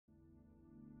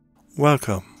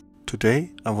Welcome!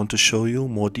 Today I want to show you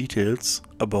more details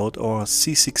about our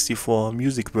C64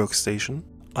 Music Workstation.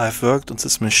 I've worked on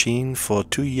this machine for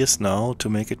 2 years now to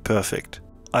make it perfect.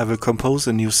 I will compose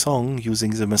a new song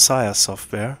using the MSSIAH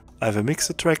software. I will mix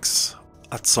the tracks,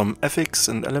 add some effects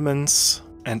and elements,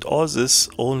 and all this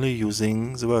only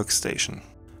using the workstation.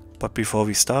 But before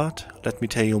we start, let me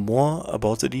tell you more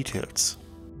about the details.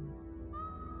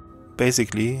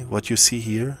 Basically, what you see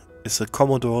here is a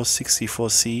Commodore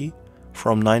 64C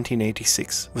from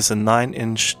 1986 with a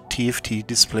 9-inch TFT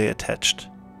display attached.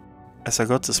 As I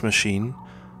got this machine,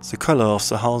 the color of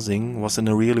the housing was in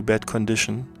a really bad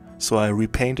condition, so I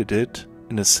repainted it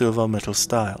in a silver metal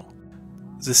style.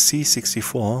 This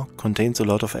C64 contains a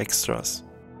lot of extras.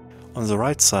 On the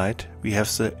right side we have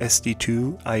the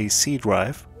SD2 IEC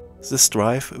drive. This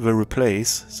drive will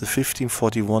replace the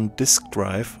 1541 disk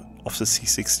drive of the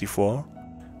C64.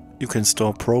 You can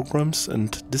store programs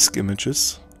and disk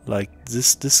images, like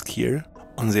this disk here,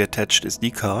 on the attached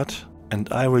SD card,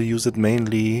 and I will use it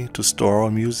mainly to store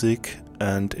music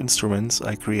and instruments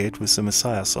I create with the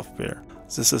MSSIAH software.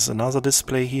 This is another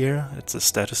display here. It's a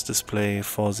status display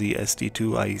for the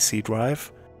SD2 IEC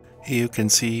drive. Here you can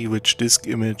see which disk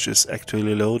image is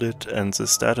actually loaded and the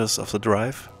status of the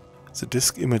drive. The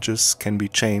disk images can be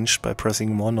changed by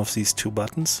pressing one of these two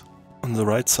buttons. On the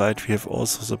right side we have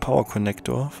also the power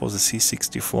connector for the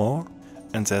C64,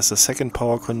 and there's a second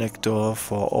power connector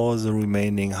for all the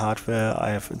remaining hardware I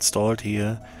have installed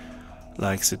here,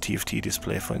 like the TFT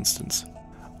display for instance.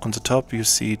 On the top you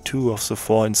see 2 of the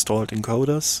 4 installed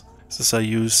encoders. These are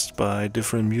used by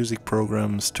different music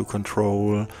programs to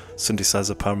control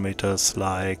synthesizer parameters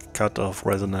like cutoff,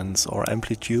 resonance or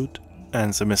amplitude,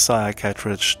 and the MSSIAH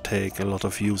cartridge take a lot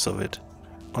of use of it.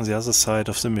 On the other side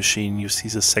of the machine you see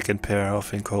the second pair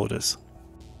of encoders.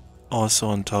 Also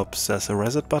on top there's a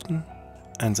reset button,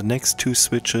 and the next 2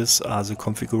 switches are the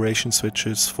configuration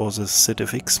switches for the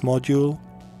SIDFX module.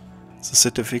 The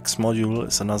SIDFX module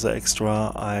is another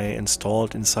extra I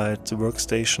installed inside the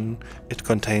workstation. It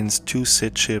contains 2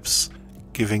 SID chips,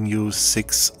 giving you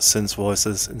 6 synth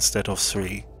voices instead of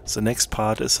 3. The next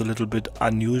part is a little bit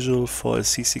unusual for a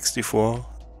C64.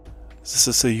 This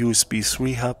is a USB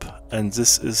 3 hub, and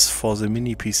this is for the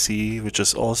mini PC, which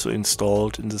is also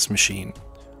installed in this machine.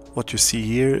 What you see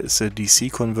here is a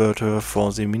DC converter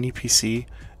for the mini PC.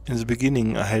 In the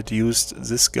beginning I had used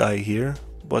this guy here,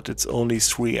 but it's only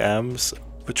 3 amps,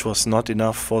 which was not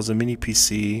enough for the mini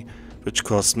PC, which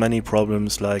caused many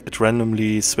problems, like it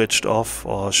randomly switched off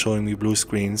or showing me blue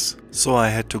screens. So I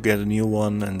had to get a new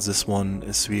one, and this one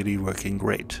is really working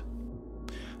great.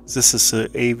 This is the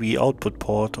AV output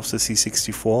port of the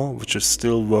C64, which is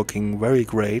still working very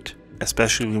great,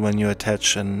 especially when you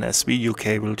attach an S-Video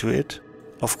cable to it.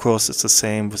 Of course it's the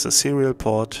same with the serial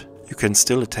port. You can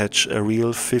still attach a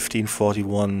real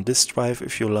 1541 disk drive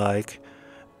if you like,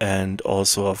 and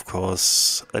also of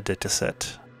course a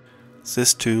dataset.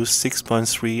 These 2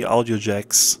 6.3 audio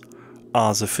jacks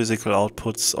are the physical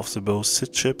outputs of the both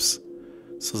SID chips.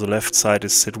 So the left side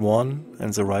is SID 1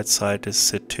 and the right side is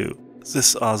SID 2.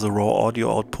 These are the raw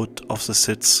audio output of the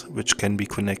SIDs, which can be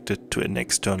connected to an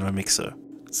external mixer.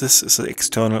 This is the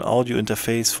external audio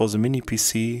interface for the mini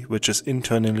PC, which is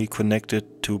internally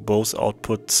connected to both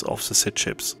outputs of the SID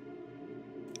chips.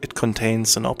 It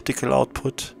contains an optical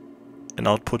output, an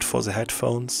output for the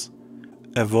headphones,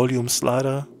 a volume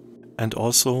slider, and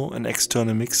also an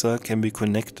external mixer can be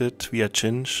connected via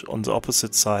Cinch on the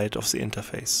opposite side of the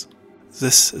interface.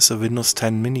 This is a Windows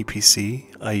 10 mini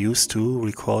PC I used to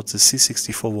record the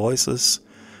C64 voices,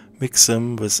 mix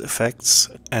them with effects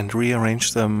and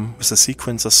rearrange them with the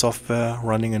sequencer software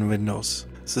running in Windows.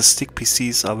 The stick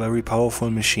PCs are very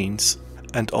powerful machines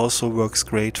and also works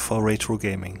great for retro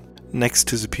gaming. Next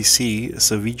to the PC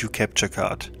is a video capture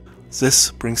card.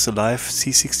 This brings the live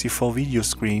C64 video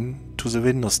screen to the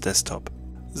Windows desktop.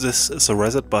 This is a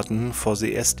reset button for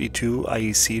the SD2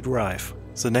 IEC drive.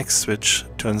 The next switch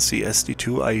turns the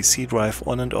SD2 IEC drive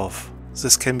on and off.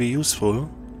 This can be useful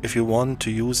if you want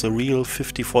to use a real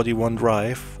 5041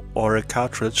 drive or a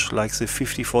cartridge like the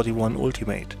 5041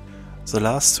 Ultimate. The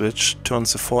last switch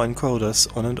turns the 4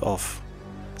 encoders on and off.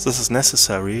 This is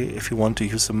necessary if you want to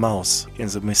use a mouse in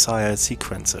the MSSIAH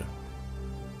sequencer.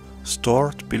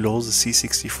 Stored below the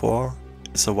C64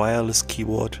 is a wireless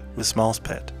keyboard with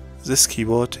mousepad. This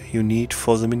keyboard you need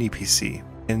for the mini PC.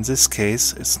 In this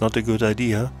case it's not a good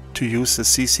idea to use the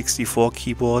C64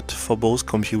 keyboard for both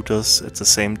computers at the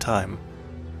same time.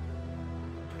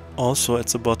 Also at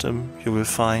the bottom you will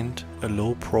find a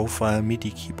low profile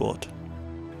MIDI keyboard.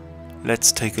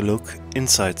 Let's take a look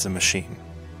inside the machine.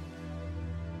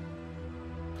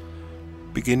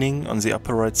 Beginning on the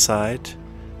upper right side,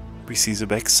 we see the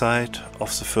backside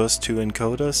of the first two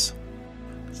encoders,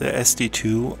 the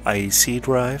SD2 IEC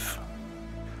drive,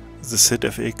 the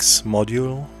SID-FX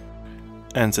module,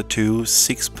 and the two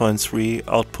 6.3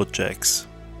 output jacks.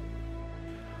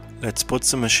 Let's put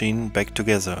the machine back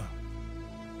together.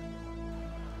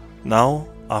 Now,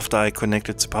 after I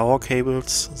connected the power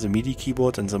cables, the MIDI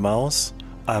keyboard and the mouse,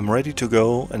 I'm ready to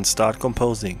go and start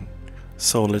composing.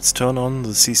 So let's turn on the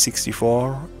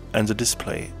C64 and the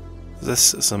display.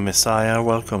 This is a MSSIAH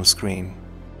welcome screen.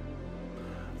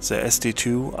 The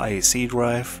SD2 IEC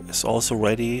drive is also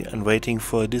ready and waiting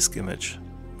for a disk image,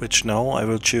 which now I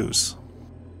will choose.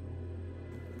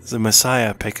 The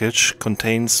MSSIAH package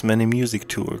contains many music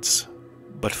tools,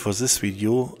 but for this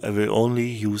video I will only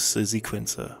use the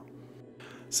sequencer.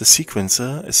 The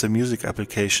sequencer is a music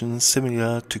application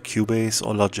similar to Cubase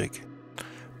or Logic.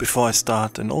 Before I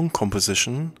start an own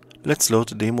composition, let's load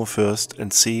the demo first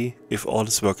and see if all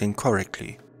is working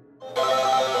correctly.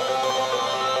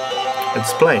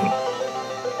 It's playing.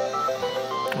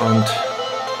 And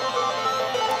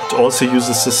it also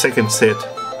uses the second set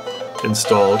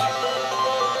installed.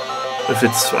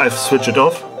 If I've switched it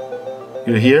off,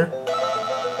 you hear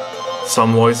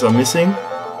some voices are missing.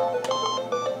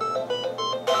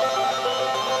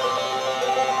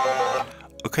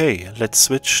 Okay, let's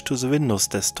switch to the Windows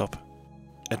desktop.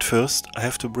 At first I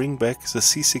have to bring back the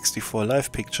C64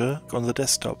 live picture on the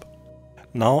desktop.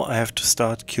 Now I have to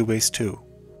start Cubase 2.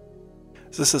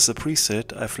 This is a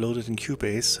preset I've loaded in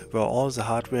Cubase where all the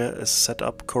hardware is set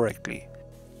up correctly.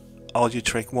 Audio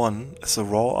track 1 is the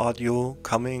raw audio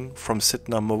coming from SID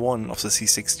number 1 of the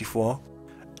C64,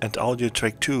 and audio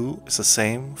track 2 is the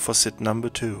same for SID number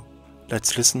 2.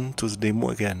 Let's listen to the demo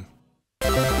again.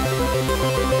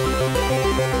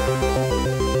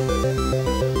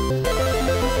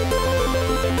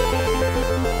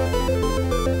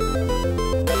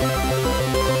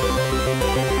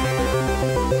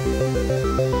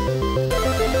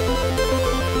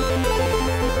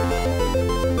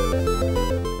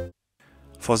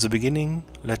 For the beginning,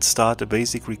 let's start a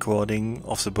basic recording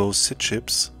of the both SID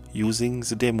chips using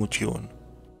the demo tune.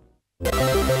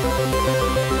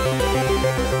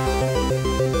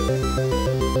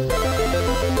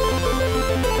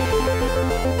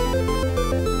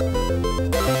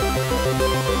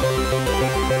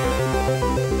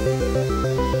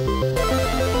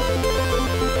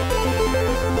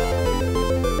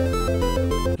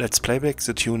 Let's play back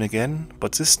the tune again,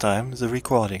 but this time the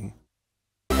recording.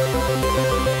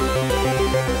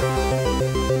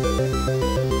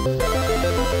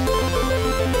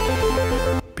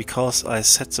 Because I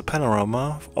set the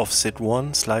panorama of SID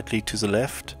 1 slightly to the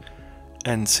left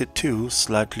and SID 2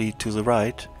 slightly to the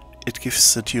right, it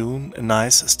gives the tune a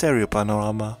nice stereo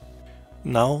panorama.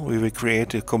 Now we will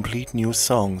create a complete new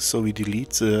song, so we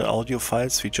delete the audio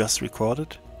files we just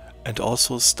recorded and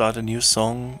also start a new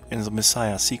song in the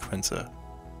MSSIAH sequencer.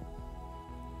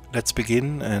 Let's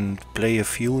begin and play a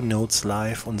few notes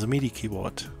live on the MIDI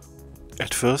keyboard.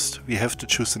 At first we have to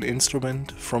choose an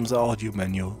instrument from the audio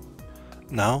menu.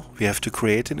 Now we have to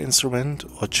create an instrument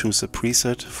or choose a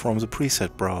preset from the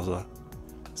preset browser.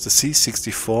 The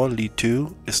C64 Lead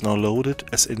 2 is now loaded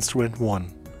as instrument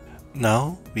 1.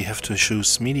 Now we have to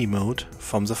choose MIDI mode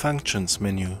from the functions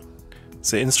menu.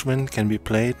 The instrument can be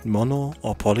played mono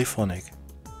or polyphonic.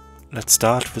 Let's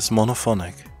start with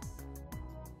monophonic.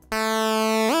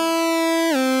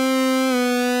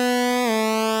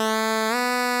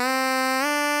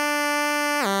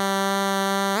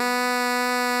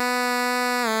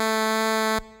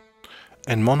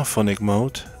 In monophonic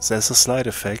mode, there's a slide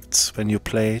effect when you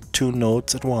play two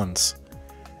notes at once.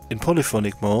 In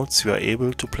polyphonic modes, you are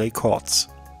able to play chords.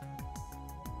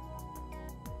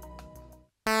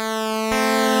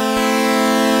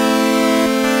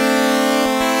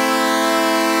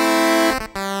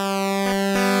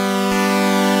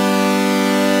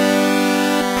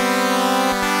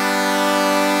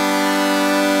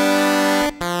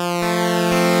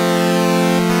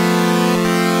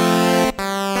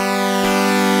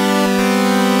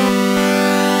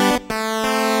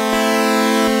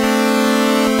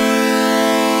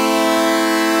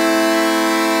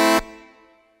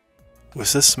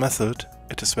 With this method,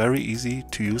 it is very easy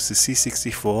to use the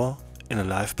C64 in a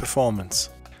live performance.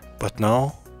 But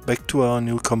now, back to our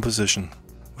new composition.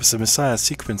 With the MSSIAH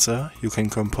sequencer, you can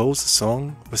compose a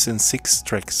song within 6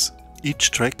 tracks.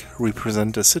 Each track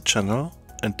represents a SID channel,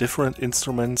 and different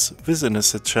instruments within a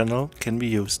SID channel can be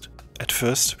used. At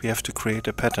first, we have to create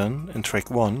a pattern in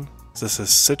track 1, this is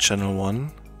SID channel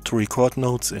 1, to record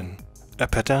notes in. A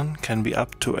pattern can be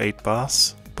up to 8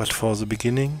 bars, but for the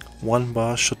beginning, 1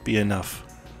 bar should be enough.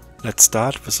 Let's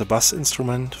start with the bass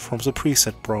instrument from the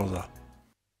preset browser.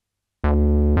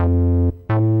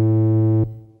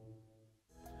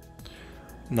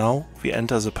 Now we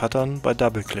enter the pattern by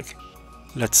double-clicking.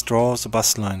 Let's draw the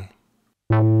bass line.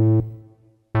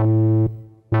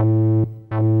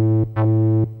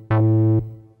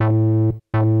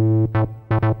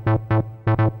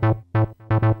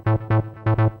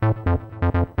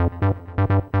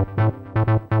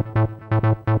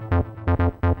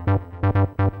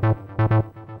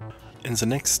 In the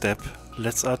next step,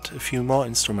 let's add a few more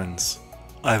instruments.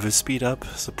 I will speed up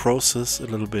the process a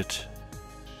little bit.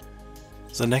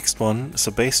 The next one is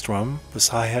a bass drum with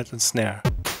hi-hat and snare.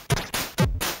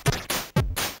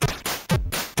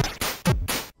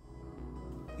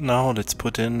 Now let's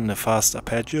put in a fast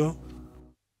arpeggio.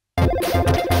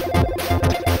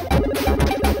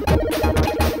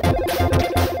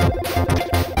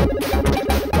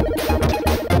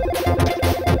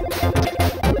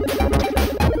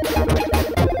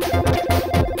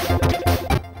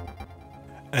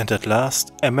 And at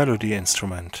last, a melody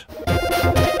instrument.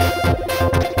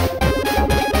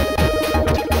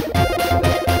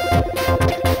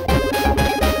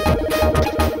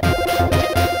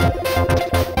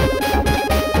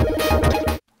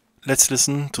 Let's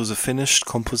listen to the finished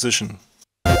composition.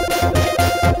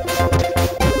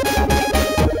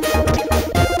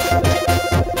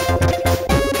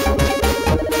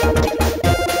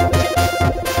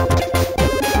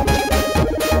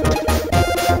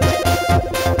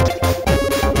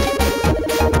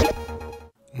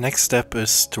 Next step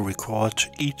is to record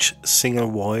each single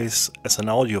voice as an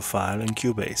audio file in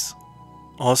Cubase.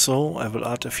 Also, I will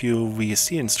add a few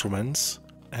VST instruments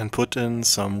and put in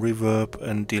some reverb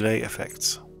and delay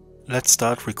effects. Let's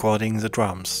start recording the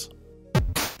drums.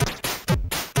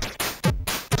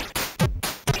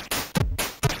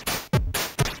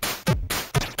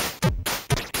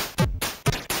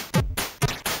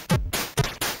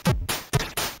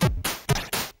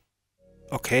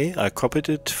 Okay, I copied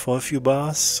it for a few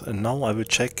bars and now I will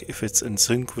check if it's in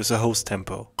sync with the host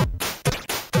tempo.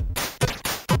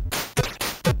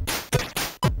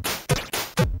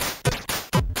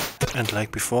 And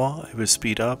like before, I will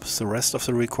speed up the rest of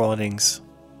the recordings.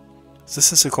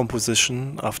 This is a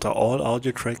composition after all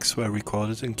audio tracks were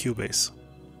recorded in Cubase.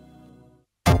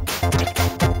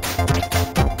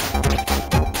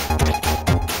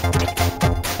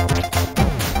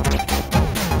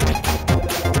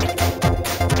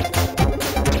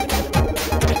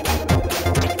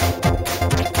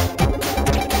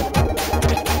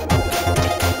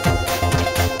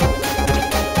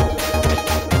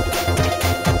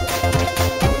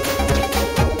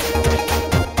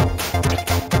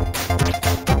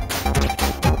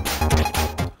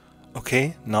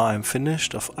 Okay, now I'm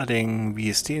finished of adding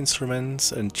VST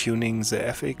instruments and tuning the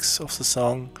FX of the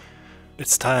song.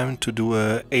 It's time to do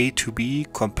a A to B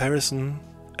comparison.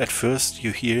 At first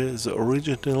you hear the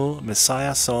original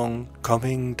MSSIAH song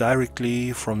coming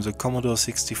directly from the Commodore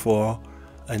 64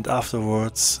 and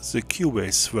afterwards the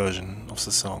Cubase version of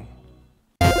the song.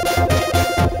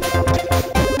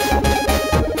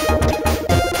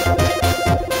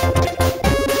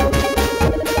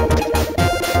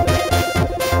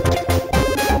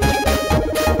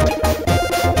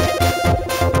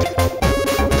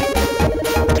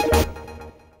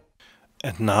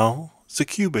 And now the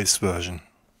Cubase version.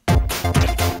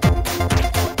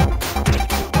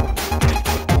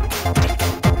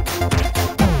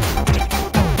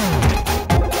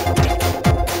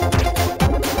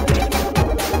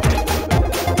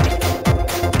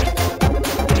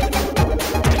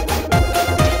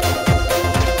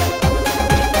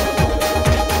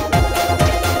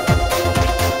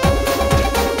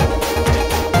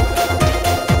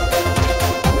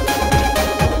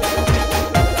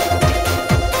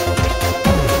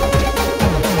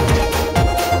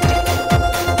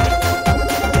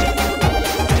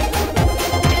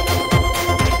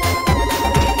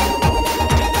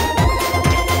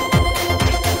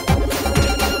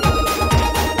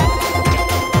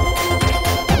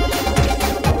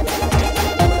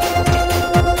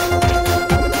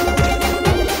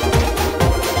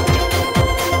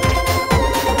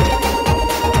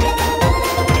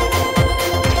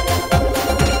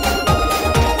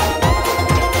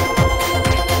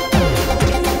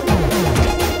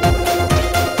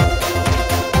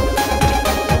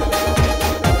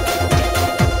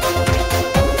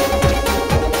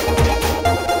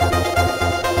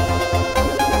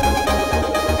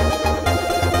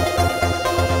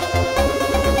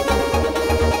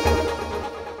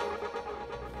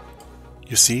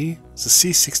 You see, the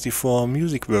C64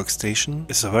 Music Workstation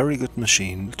is a very good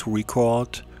machine to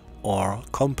record or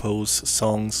compose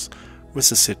songs with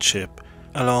the SID chip,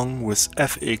 along with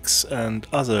FX and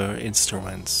other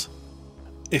instruments.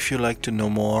 If you like to know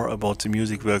more about the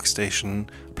Music Workstation,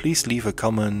 please leave a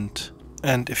comment,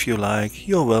 and if you like,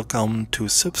 you're welcome to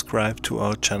subscribe to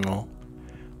our channel.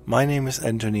 My name is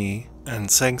Anthony, and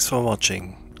thanks for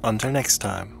watching. Until next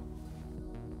time.